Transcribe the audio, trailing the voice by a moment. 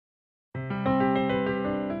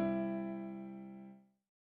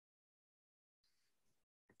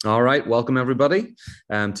All right, welcome everybody.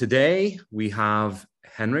 Today we have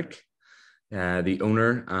Henrik, the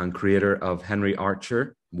owner and creator of Henry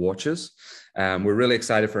Archer watches. We're really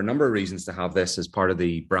excited for a number of reasons to have this as part of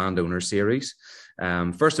the brand owner series.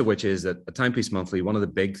 First of which is that at Timepiece Monthly, one of the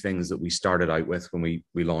big things that we started out with when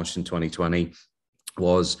we launched in 2020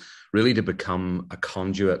 was really to become a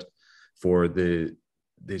conduit for the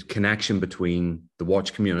connection between the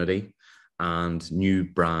watch community and new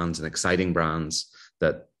brands and exciting brands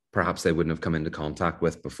that perhaps they wouldn't have come into contact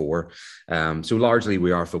with before. So largely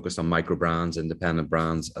we are focused on micro brands, independent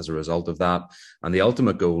brands as a result of that. And the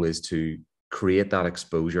ultimate goal is to create that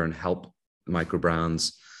exposure and help micro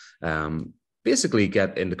brands basically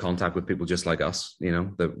get into contact with people just like us,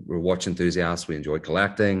 that we're watch enthusiasts, we enjoy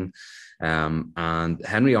collecting. And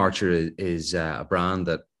Henry Archer is a brand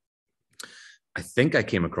that I think I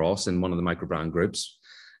came across in one of the micro brand groups.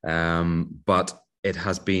 But it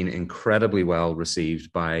has been incredibly well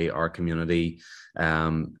received by our community.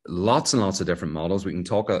 Lots and lots of different models. We can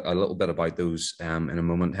talk a little bit about those in a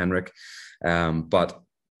moment, Henrik. But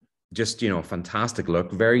just, a fantastic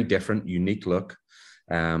look, very different, unique look,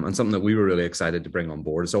 and something that we were really excited to bring on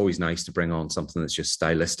board. It's always nice to bring on something that's just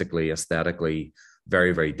stylistically, aesthetically,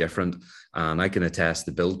 very, very different. And I can attest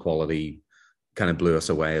the build quality kind of blew us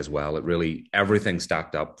away as well. It really, everything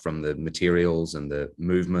stacked up from the materials and the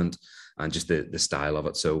movement and just the style of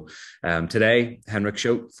it. So today, Henrik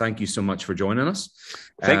Schødt, thank you so much for joining us.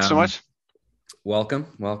 Thanks so much. Welcome.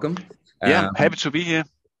 Yeah, happy to be here.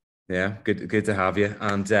 Yeah, good to have you.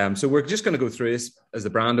 And so we're just going to go through this as the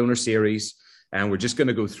brand owner series. And we're just going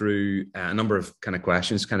to go through a number of kind of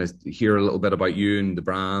questions, kind of hear a little bit about you and the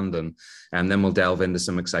brand, and then we'll delve into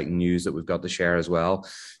some exciting news that we've got to share as well.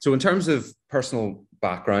 So in terms of personal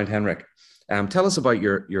background, Henrik, tell us about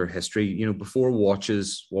your history. Before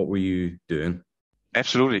watches, what were you doing?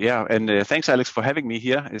 Absolutely, yeah. And thanks, Alex, for having me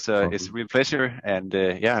here. It's a real pleasure. And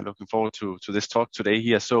looking forward to this talk today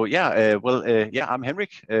here. So I'm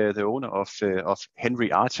Henrik, the owner of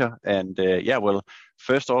Henry Archer. And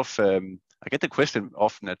first off, I get the question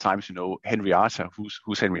often at times, Henry Archer,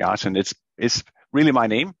 who's Henry Archer? And it's really my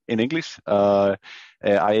name in English. I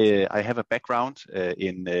have a background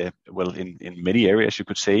in many areas, you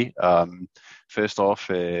could say. First off,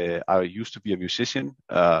 I used to be a musician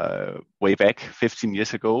way back 15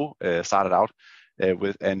 years ago. Started out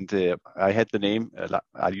I had the name.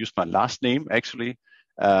 I used my last name actually,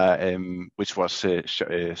 which was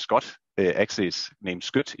Schødt. Actually, it's named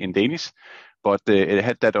Schødt in Danish. But it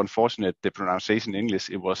had that unfortunate pronunciation in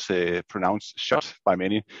English. It was pronounced Schødt by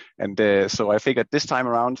many. And so I figured this time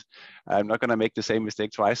around, I'm not going to make the same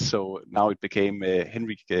mistake twice. So now it became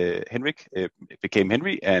Henrik. It became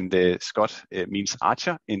Henry, and Schødt means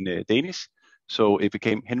archer in Danish. So it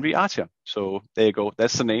became Henry Archer. So there you go.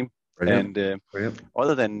 That's the name. Brilliant. And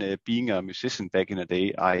other than being a musician back in the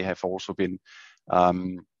day, I have also been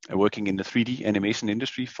working in the 3D animation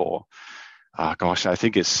industry for, I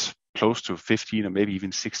think it's close to 15 or maybe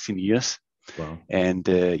even 16 years. Wow. And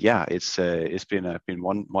it's been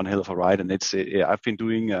one hell of a ride. And I've been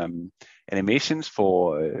doing animations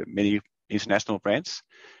for many international brands,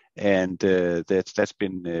 and that's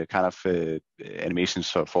been animations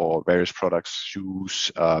for various products, shoes,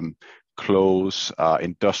 clothes,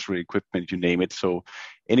 industrial equipment, you name it. So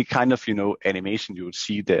any kind of animation you would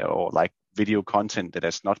see there, or like video content that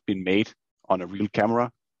has not been made on a real camera,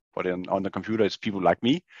 but on the computer, it's people like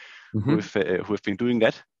me. Mm-hmm. who have been doing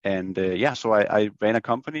that. And so I ran a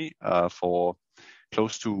company for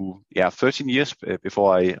close to 13 years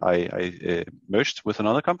before I merged with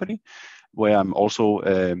another company, where I'm also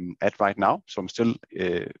at right now. So I'm still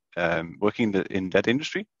working in that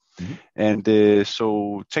industry. Mm-hmm. And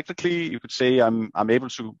so technically, you could say I'm able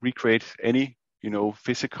to recreate any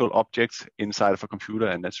physical object inside of a computer,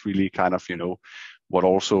 and that's really kind of what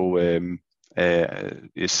also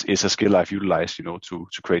is a skill I've utilized, to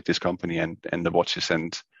create this company and the watches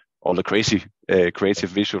and all the crazy creative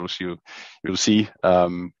visuals you'll see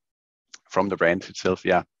from the brand itself.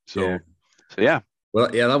 Yeah. So yeah.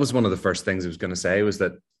 Well, yeah, that was one of the first things I was going to say, was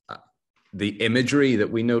that the imagery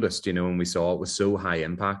that we noticed, when we saw it, was so high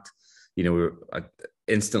impact.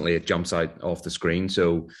 Instantly it jumps out off the screen.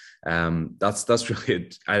 So that's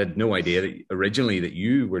really, I had no idea that originally that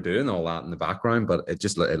you were doing all that in the background, but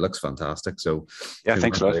it looks fantastic. So yeah,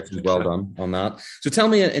 thanks a lot. Well done on that. So tell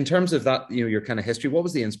me, in terms of that, your kind of history, what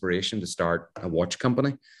was the inspiration to start a watch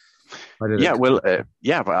company? Yeah, well,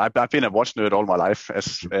 but I've been a watch nerd all my life,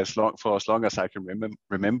 as long as I can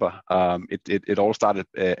remember. It all started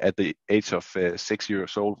at the age of 6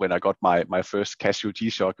 years old when I got my first Casio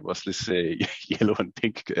G-Shock. It was this yellow and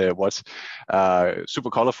pink watch,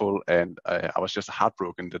 super colorful, and I was just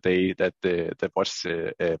heartbroken the day that the watch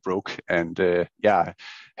broke, and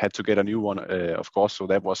had to get a new one, of course. So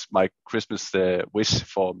that was my Christmas wish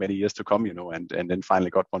for many years to come, and then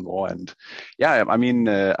finally got one more. And yeah, I mean,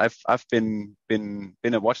 I've been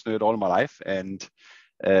a watch nerd all my life, and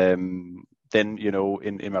then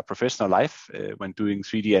in my professional life, when doing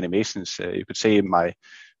 3D animations, you could say my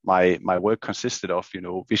work consisted of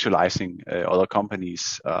visualizing other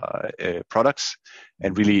companies' products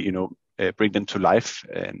and really bring them to life.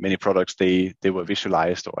 And many products they were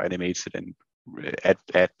visualized or animated, and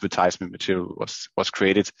advertisement material was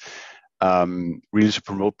created. Really to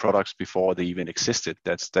promote products before they even existed.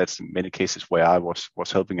 That's in many cases where I was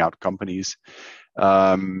helping out companies.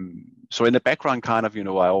 So in the background, kind of,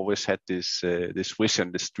 I always had this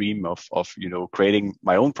vision, this dream of creating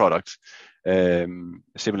my own product,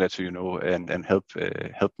 similar to and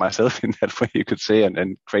help myself in that way, you could say,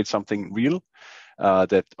 and create something real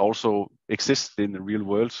that also exists in the real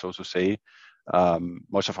world, so to say.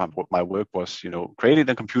 Much of my work was created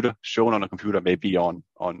on a computer, shown on a computer, maybe on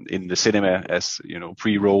in the cinema as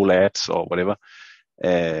pre-roll ads or whatever,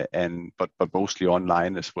 but mostly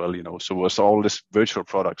online as well. So it was all this virtual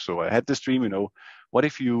product. So I had this dream, what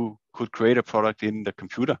if you could create a product in the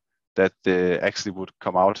computer that actually would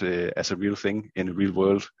come out as a real thing in the real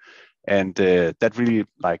world. And that really,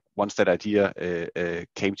 like, once that idea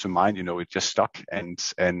came to mind, it just stuck, and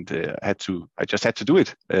I just had to do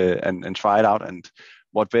it and try it out. And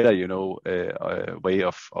what better, way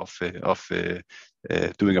of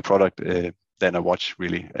doing a product than a watch,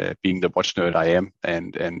 really, being the watch nerd I am,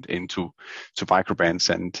 and into microbrands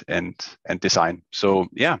and design. So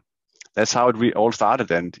yeah, that's how it all started,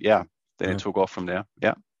 and then it took off from there.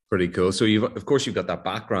 Yeah. Pretty cool. So of course you've got that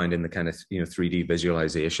background in the kind of 3D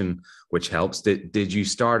visualization, which helps. Did you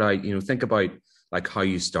start out, think about like how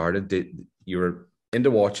you started? You were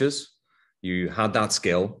into watches, you had that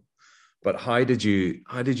skill, but how did you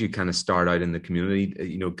kind of start out in the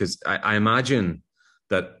community? Because I imagine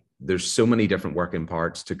that there's so many different working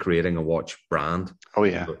parts to creating a watch brand. Oh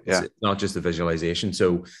yeah, It's not just the visualization.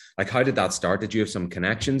 So like, how did that start? Did you have some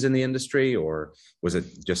connections in the industry, or was it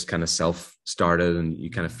just kind of self-started and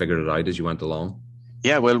you kind of figured it out as you went along?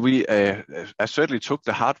 Yeah, well, I certainly took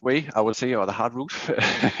the hard way, I would say, or the hard route,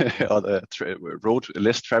 or the road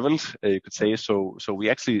less traveled, you could say. So we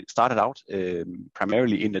actually started out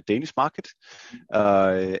primarily in the Danish market,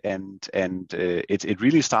 and it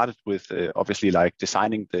really started with obviously like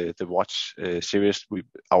designing the watch series.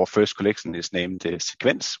 Our first collection is named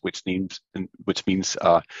Sequence, which means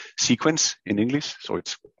sequence in English. So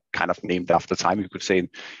it's kind of named after time, you could say,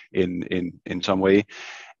 in some way.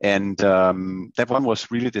 And that one was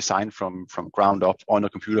really designed from ground up on a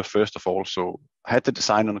computer, first of all. So I had the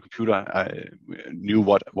design on a computer. I knew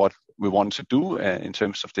what we wanted to do in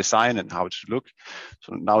terms of design and how it should look.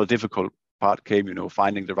 So now the difficult part came,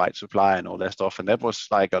 finding the right supplier and all that stuff. And that was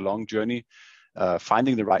like a long journey,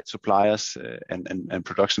 finding the right suppliers and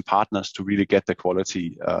production partners to really get the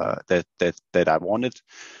quality that I wanted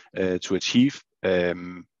to achieve.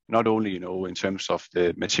 Not only, in terms of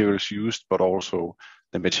the materials used, but also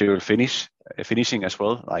the material finishing as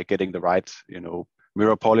well, like getting the right,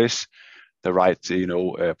 mirror polish, the right,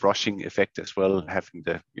 brushing effect as well, having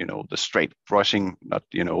the, the straight brushing, not,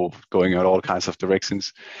 going in all kinds of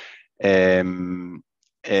directions. But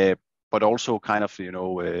also kind of,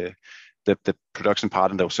 the production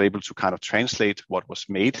partner that was able to kind of translate what was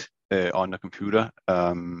made on a computer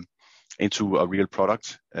into a real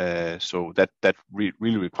product. So that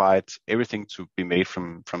really required everything to be made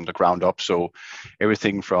from the ground up. So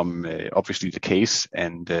everything from obviously the case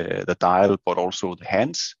and the dial, but also the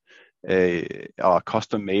hands are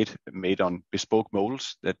custom made on bespoke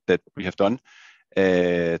molds that we have done,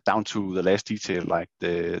 down to the last detail, like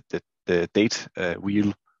the date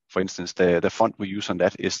wheel, for instance. The font we use on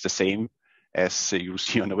that is the same as you'll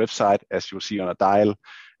see on the website, as you'll see on a dial.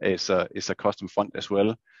 Is a custom font as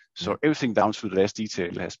well. So everything down to the last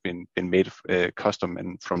detail has been made custom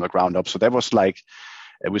and from the ground up. So that was like,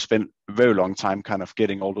 we spent a very long time kind of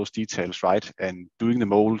getting all those details right and doing the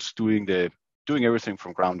molds, doing everything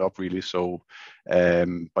from ground up, really. So,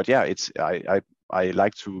 but yeah, I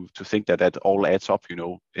like to think that all adds up,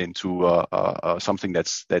 into something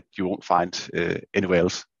that you won't find anywhere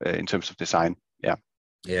else in terms of design. Yeah.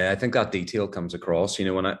 Yeah, I think that detail comes across.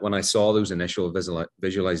 When I saw those initial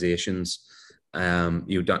visualizations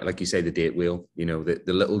You don't, like you say, the date wheel, the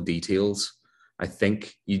little details. I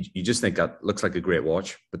think you just think that looks like a great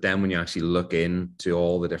watch, but then when you actually look into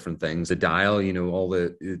all the different things, the dial, all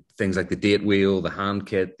the things like the date wheel, the hand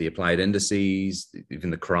kit, the applied indices, even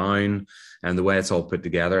the crown, and the way it's all put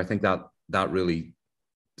together, I think that really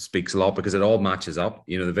speaks a lot because it all matches up.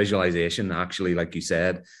 The visualization actually, like you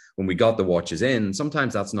said, when we got the watches in,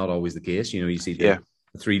 sometimes that's not always the case. You see the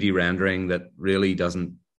 3D rendering that really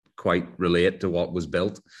doesn't quite relate to what was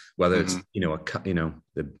built, whether it's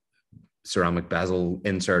the ceramic bezel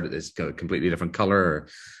insert is a completely different color.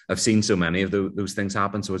 I've seen so many of those things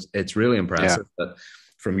happen. So it's really impressive that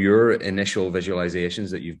from your initial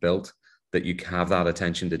visualizations that you've built, that you have that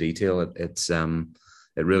attention to detail. It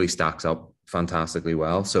really stacks up fantastically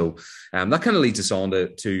well. So that kind of leads us on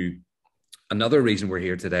to another reason we're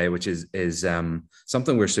here today, which is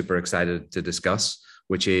something we're super excited to discuss,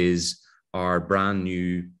 which is our brand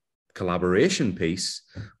new collaboration piece,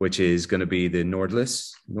 which is going to be the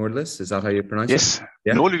Nordlys. Is that how you pronounce it?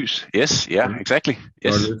 Yeah. Nordlys. Yes. Yeah, exactly.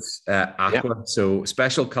 Yes. Nordlys Aqua. Yeah. So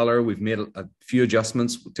special color. We've made a few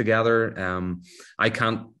adjustments together. I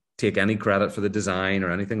can't take any credit for the design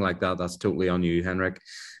or anything like that. That's totally on you, Henrik.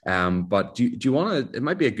 But do you want to, it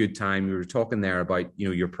might be a good time. We were talking there about,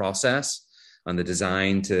 your process and the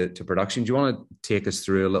design to production. Do you want to take us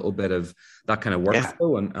through a little bit of that kind of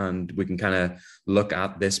workflow and we can kind of look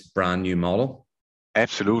at this brand new model?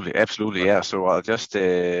 Absolutely. Yeah. So I'll just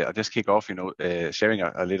kick off, sharing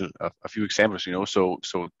a few examples,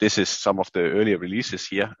 So this is some of the earlier releases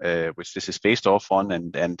here, which this is based off on,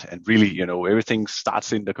 and really, everything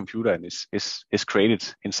starts in the computer and is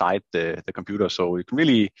created inside the computer. So it can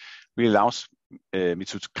really allows me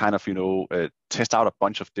to kind of, test out a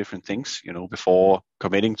bunch of different things, before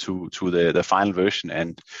committing to the final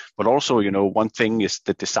version. But also, one thing is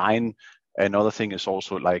the design. Another thing is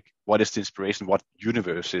also like, what is the inspiration? What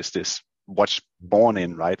universe is this watch born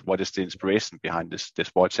in, right? What is the inspiration behind this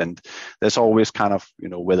watch? And there's always kind of,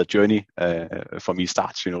 where the journey for me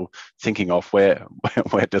starts, thinking of where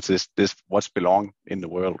does this watch belong in the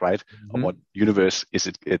world, right? Or what universe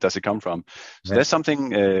does it come from? So there's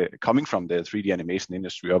something coming from the 3D animation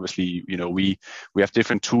industry. Obviously, we have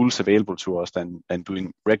different tools available to us than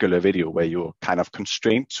doing regular video, where you're kind of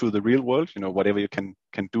constrained to the real world, whatever you can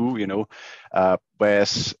do,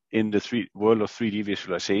 whereas in the world of 3D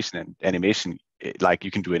visualization and animation, like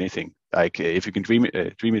you can do anything. Like if you can dream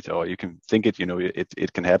it, or you can think it,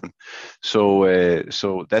 it can happen. So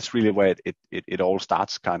that's really where it all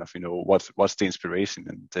starts. Kind of, what's the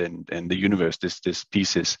inspiration and the universe this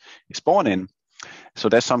piece is born in. So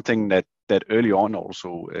that's something that early on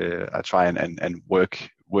also I try and work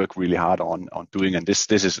really hard on doing. And this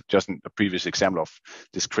is just a previous example of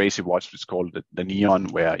this crazy watch. It's called the Neon,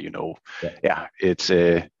 where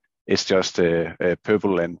it's just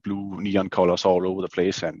purple and blue neon colors all over the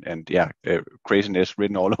place, and craziness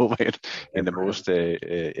written all over it in the most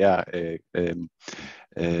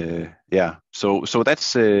So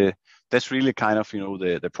that's really kind of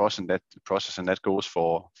the process, and that goes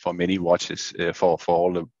for many watches, for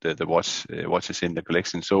all the watches in the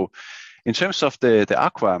collection. So in terms of the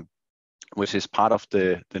Aqua, which is part of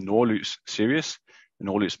the Nordlys series,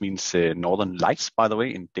 Nordlys means Northern Lights, by the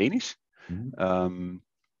way, in Danish. I'll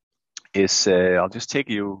just take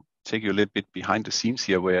you a little bit behind the scenes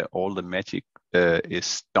here, where all the magic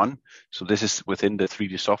is done. So this is within the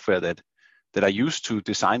 3D software that I use to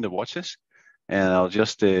design the watches, and I'll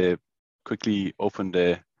just quickly open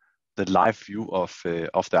the live view of the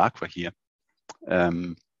Aqua here,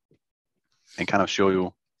 and kind of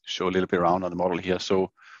show a little bit around on the model here.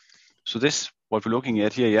 So this, what we're looking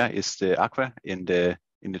at here, is the Aqua in the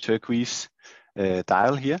turquoise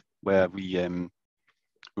dial here, where we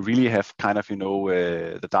really have kind of,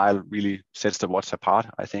 the dial really sets the watch apart,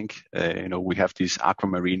 I think. We have these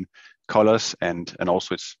aquamarine colors, and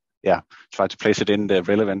also it's, try to place it in the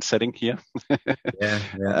relevant setting here.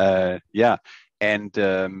 And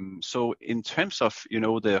so in terms of,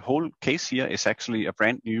 the whole case here is actually a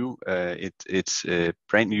brand new, it's a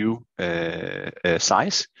brand new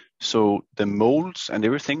size. So the molds and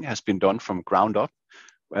everything has been done from ground up,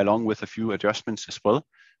 along with a few adjustments as well.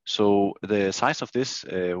 So the size of this,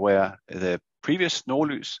 where the previous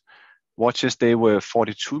Nordlys watches, they were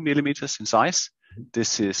 42 millimeters in size.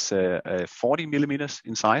 This is 40 millimeters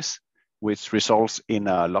in size, which results in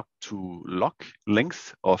a lock-to-lock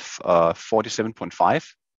length of 47.5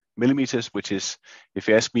 millimeters, which is, if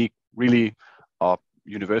you ask me, really a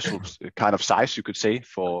universal kind of size, you could say,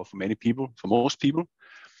 for many people, for most people.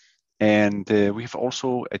 And we have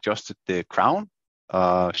also adjusted the crown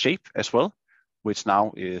shape as well, which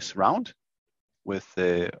now is round. with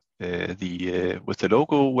the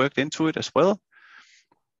logo worked into it as well,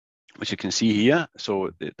 which you can see here.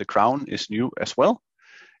 So the crown is new as well.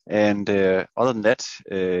 And other than that,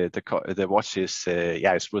 the watch is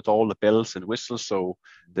it's with all the bells and whistles. So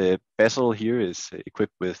the bezel here is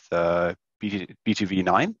equipped with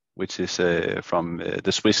BTV9, which is from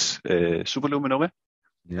the Swiss Superluminova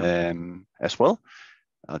as well.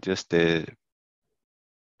 I'll just go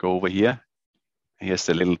over here. Here's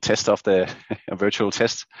the little test of a virtual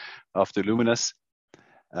test of the luminous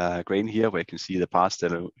grain here, where you can see the parts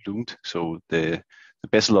that are loomed. So the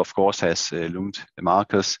bezel, of course, has loomed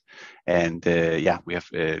markers, and we have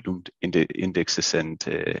loomed indexes and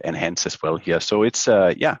hands as well here. So it's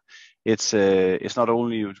it's not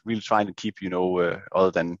only really trying to keep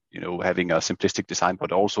other than having a simplistic design,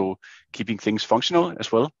 but also keeping things functional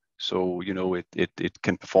as well. So it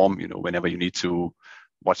can perform whenever you need to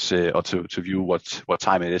watch or to view what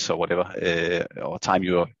time it is or whatever, or time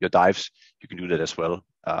your dives. You can do that as well.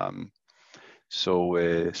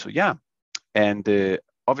 And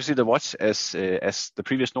obviously the watch, as the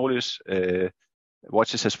previous Nordius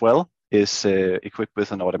watches as well, is equipped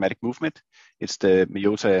with an automatic movement. It's the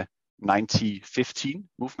Miyota 9015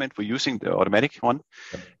 movement. We're using the automatic one,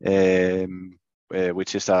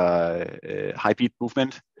 which is a high beat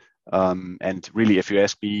movement. And really, if you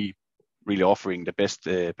ask me, really offering the best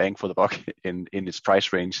bang for the buck in its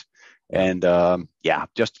price range. And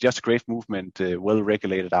just a great movement, well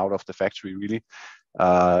regulated out of the factory, really.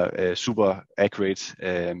 Super accurate.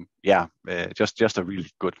 Just a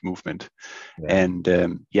really good movement. Yeah.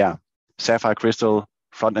 And sapphire crystal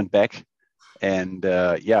front and back. And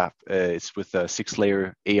it's with a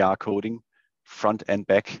 6-layer AR coating, front and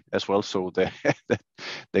back as well. So the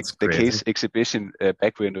case exhibition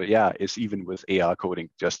back window, is even with AR coating,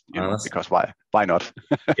 just because why not?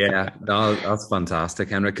 Yeah, no, that's fantastic,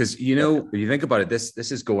 Henrik. Because if you think about it,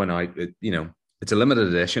 this is going out. It's a limited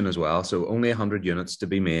edition as well, so only 100 units to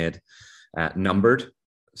be made, numbered.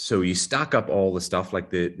 So you stack up all the stuff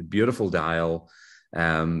like the beautiful dial,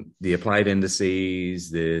 the applied indices,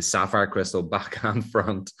 the sapphire crystal back and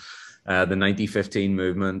front, the 9015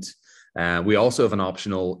 movement. We also have an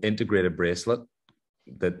optional integrated bracelet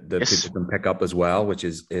that people can pick up as well, which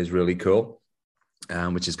is really cool,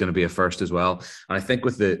 which is going to be a first as well. And I think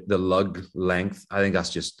with the lug length, I think that's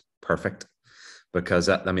just perfect, because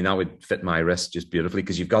that would fit my wrist just beautifully,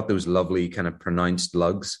 because you've got those lovely kind of pronounced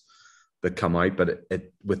lugs that come out, but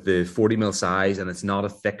it with the 40 mil size, and it's not a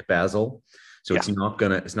thick bezel, so it's not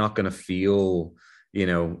gonna feel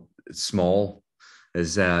small.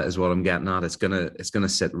 Is what I'm getting at. It's gonna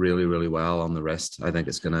sit really, really well on the wrist. I think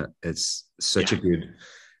it's such a good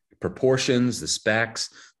proportions, the specs.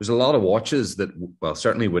 There's a lot of watches that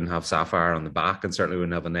certainly wouldn't have sapphire on the back, and certainly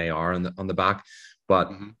wouldn't have an AR on the back,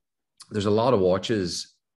 but there's a lot of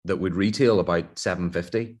watches that would retail about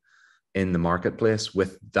 $750 in the marketplace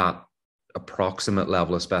with that approximate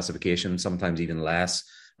level of specification, sometimes even less,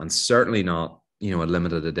 and certainly not a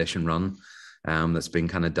limited edition run that's been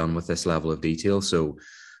kind of done with this level of detail. So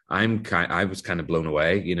I was kind of blown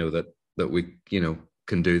away, that we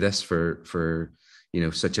can do this for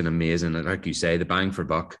such an amazing, and like you say, the bang for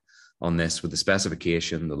buck on this with the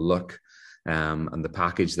specification, the look, and the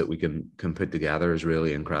package that we can put together is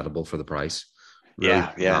really incredible for the price. Really,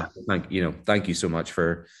 thank you so much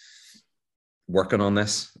for working on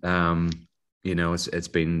this. It's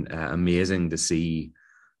been amazing to see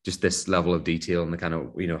just this level of detail and the kind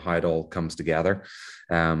of how it all comes together.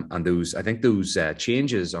 And I think those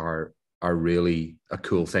changes are really a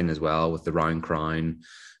cool thing as well, with the round crown,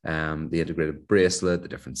 the integrated bracelet, the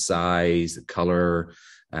different size, the color.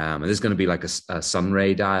 And this is going to be like a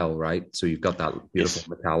sunray dial, right? So you've got that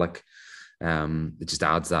beautiful metallic. It just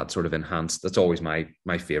adds that sort of enhanced. That's always my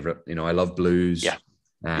favorite. I love blues. Yeah.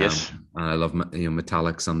 And I love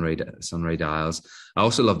metallic sunray dials. I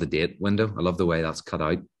also love the date window. I love the way that's cut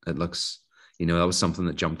out. It looks, that was something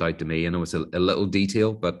that jumped out to me. I know it's a little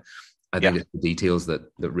detail, but I think it's the details that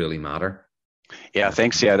really matter. Yeah,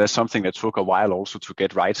 thanks. Yeah, that's something that took a while also to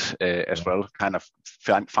get right as well. Kind of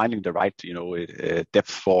finding the right, depth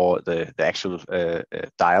for the actual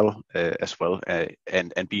dial as well,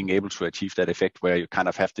 and being able to achieve that effect where you kind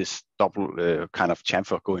of have this double kind of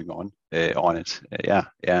chamfer going on it.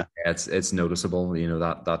 It's noticeable.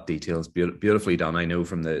 That detail is beautifully done. I know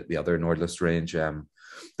from the other Nordlist range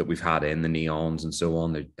that we've had in the neons and so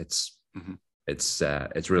on.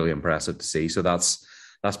 It's really impressive to see. So that's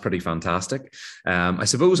pretty fantastic. I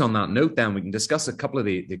suppose on that note, then we can discuss a couple of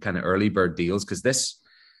the kind of early bird deals, because this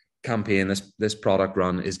campaign, this product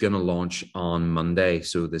run is going to launch on Monday,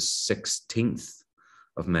 so the 16th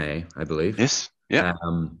of May, I believe. Yes. Yeah.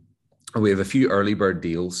 we have a few early bird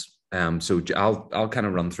deals. So I'll kind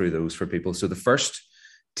of run through those for people. So the first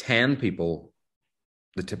 10 people,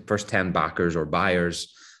 first 10 backers or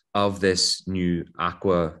buyers of this new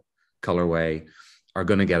aqua colorway are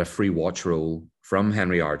going to get a free watch roll from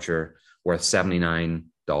Henry Archer worth $79.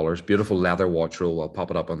 Beautiful leather watch roll. I'll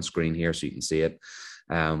pop it up on screen here so you can see it.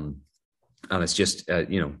 And it's just,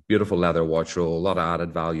 beautiful leather watch roll, a lot of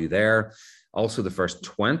added value there. Also, the first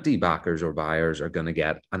 20 backers or buyers are going to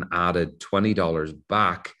get an added $20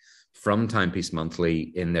 back from Timepiece Monthly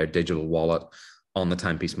in their digital wallet on the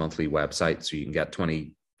Timepiece Monthly website. So you can get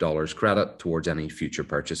 $20 credit towards any future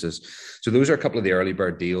purchases. So those are a couple of the early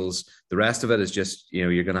bird deals. The rest of it is just,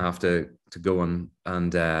 you're going to have to go and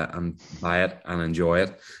buy it and enjoy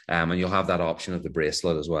it. And you'll have that option of the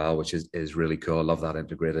bracelet as well, which is really cool. I love that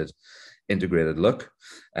integrated look.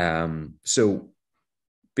 So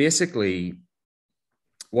basically,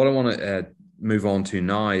 what I want to move on to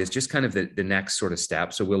now is just kind of the next sort of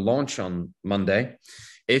step. So we'll launch on Monday.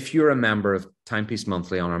 If you're a member of Timepiece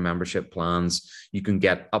Monthly on our membership plans, you can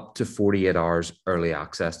get up to 48 hours early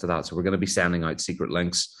access to that. So we're going to be sending out secret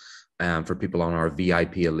links for people on our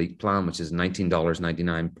VIP Elite plan, which is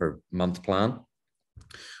 $19.99 per month plan.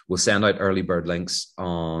 We'll send out early bird links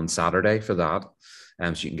on Saturday for that.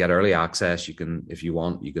 So you can get early access. You can, if you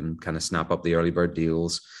want, you can kind of snap up the early bird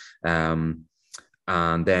deals. And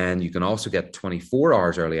then you can also get 24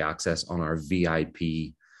 hours early access on our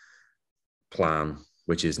VIP plan,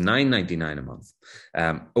 which is $9.99 a month.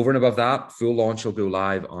 Over and above that, full launch will go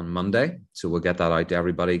live on Monday. So we'll get that out to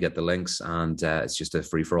everybody, get the links, and it's just a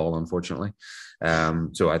free for all, unfortunately.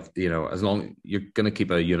 So as long you're going to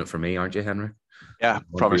keep a unit for me, aren't you, Henrik? Yeah,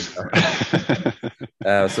 promise.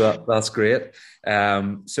 So that's great.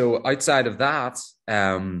 So outside of that,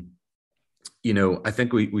 I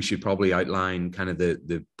think we should probably outline kind of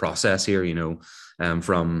the process here,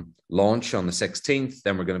 from launch on the 16th,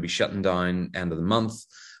 then we're going to be shutting down end of the month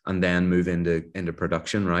and then move into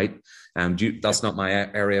production, right? That's not my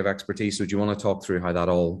area of expertise. So do you want to talk through how that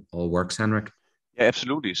all works, Henrik? Yeah,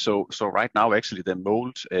 absolutely. So right now, actually, the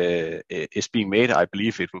mold is being made. I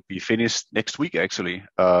believe it will be finished next week. Actually,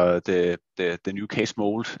 the new case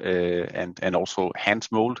mold and also hand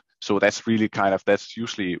mold. So that's really that's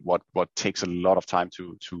usually what takes a lot of time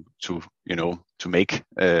to make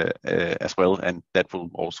as well, and that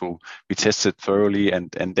will also be tested thoroughly,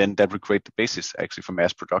 and then that will create the basis actually for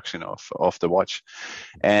mass production of the watch.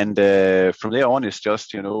 And from there on, it's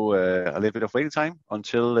just a little bit of waiting time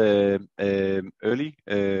until early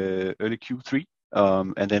Q3,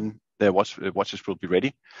 and then the watches will be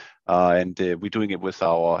ready. And we're doing it with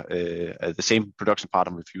our the same production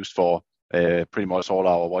partner we've used for pretty much all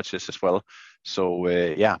our watches as well. So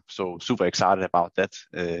so super excited about that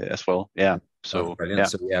as well. Yeah. So brilliant.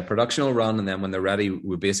 So production will run, and then when they're ready,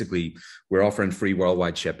 we're offering free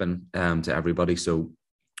worldwide shipping to everybody. So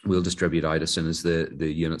we'll distribute out as soon as the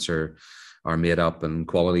units are made up and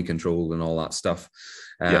quality controlled and all that stuff.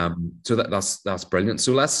 So that's brilliant.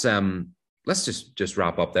 So let's just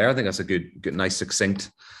wrap up there. I think that's a good nice succinct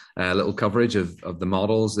little coverage of the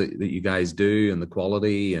models that you guys do and the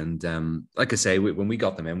quality. And like I say, when we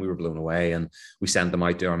got them in, we were blown away, and we sent them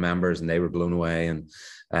out to our members and they were blown away. And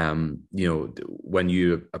when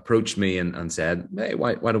you approached me and said, hey,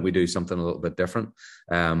 why don't we do something a little bit different?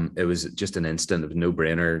 It was just an instant, it was no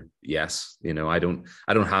brainer. Yes. I don't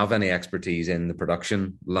have any expertise in the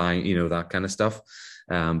production line, that kind of stuff.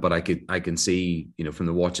 But I can see, from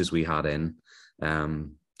the watches we had in,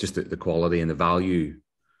 just the quality and the value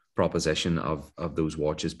proposition of those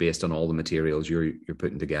watches based on all the materials you're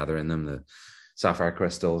putting together in them, the sapphire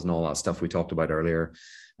crystals and all that stuff we talked about earlier,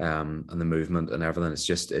 and the movement and everything.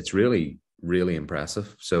 It's really, really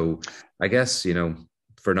impressive. So I guess,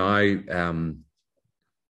 for now, I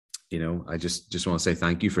just want to say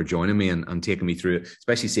thank you for joining me and taking me through it,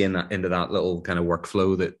 especially seeing that into that little kind of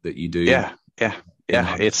workflow that you do.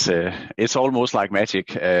 Yeah, it's almost like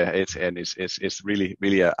magic. It's really,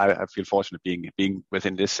 really. I feel fortunate being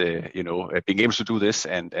within this. Being able to do this,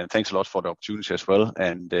 and thanks a lot for the opportunity as well.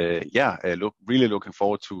 And really looking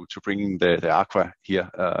forward to bringing the Aqua here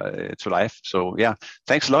to life. So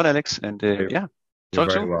thanks a lot, Alex. And You're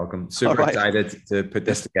very welcome. Super excited to put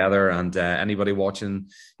this together. And anybody watching,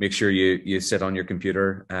 make sure you sit on your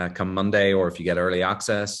computer come Monday, or if you get early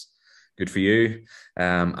access, good for you.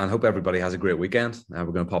 And hope everybody has a great weekend. We're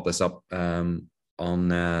going to pop this up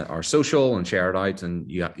on our social and share it out, and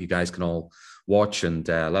you guys can all watch and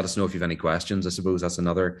let us know if you have any questions. I suppose that's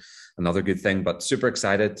another good thing. But super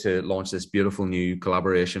excited to launch this beautiful new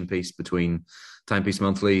collaboration piece between Timepiece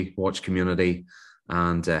Monthly watch community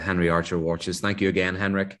and Henry Archer watches. Thank you again,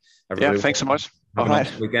 Henrik. Everybody, thanks so much. Have All a right.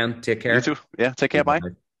 nice weekend. Take care. You too. Yeah. Take care. Bye. Bye.